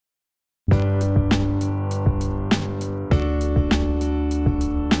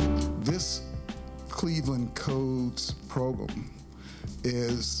program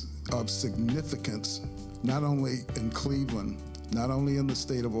is of significance, not only in Cleveland, not only in the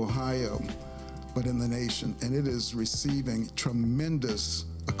state of Ohio, but in the nation. And it is receiving tremendous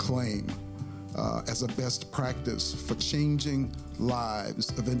acclaim as a best practice for changing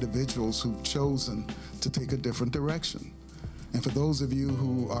lives of individuals who've chosen to take a different direction. And for those of you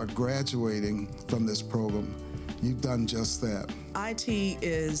who are graduating from this program, you've done just that. IT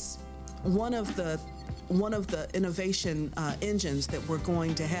is one of the innovation engines that we're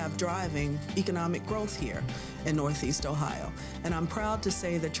going to have driving economic growth here in Northeast Ohio. And I'm proud to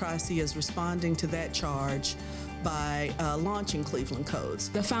say that Tri-C is responding to that charge by launching Cleveland Codes.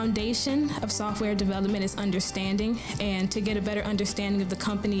 The foundation of software development is understanding, and to get a better understanding of the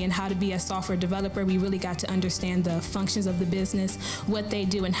company and how to be a software developer, we really got to understand the functions of the business, what they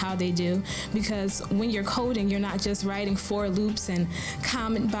do and how they do, because when you're coding, you're not just writing for loops and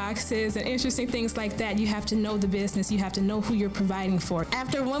comment boxes and interesting things like that. You have to know the business, you have to know who you're providing for.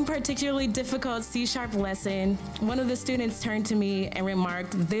 After one particularly difficult C# lesson, one of the students turned to me and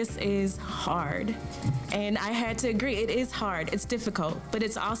remarked, "This is hard." And I had to agree, it is hard, it's difficult, but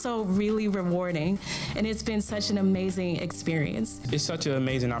it's also really rewarding, and it's been such an amazing experience. It's such an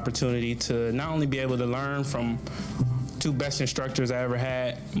amazing opportunity to not only be able to learn from two best instructors I ever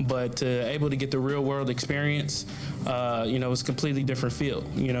had, but to able to get the real world experience. You know, it's a completely different field.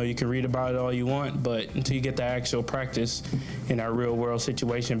 You know, you can read about it all you want, but until you get the actual practice in our real world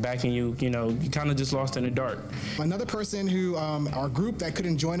situation backing you, you know, you kind of just lost in the dark. Another person who, our group that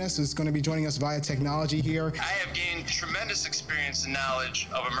couldn't join us is going to be joining us via technology here. I have gained tremendous experience and knowledge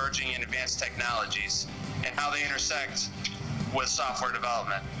of emerging and advanced technologies and how they intersect with software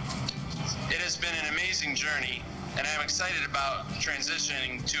development. It has been an amazing journey, and I'm excited about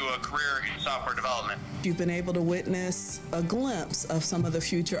transitioning to a career in software development. You've been able to witness a glimpse of some of the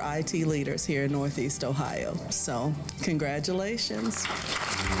future IT leaders here in Northeast Ohio. So, congratulations.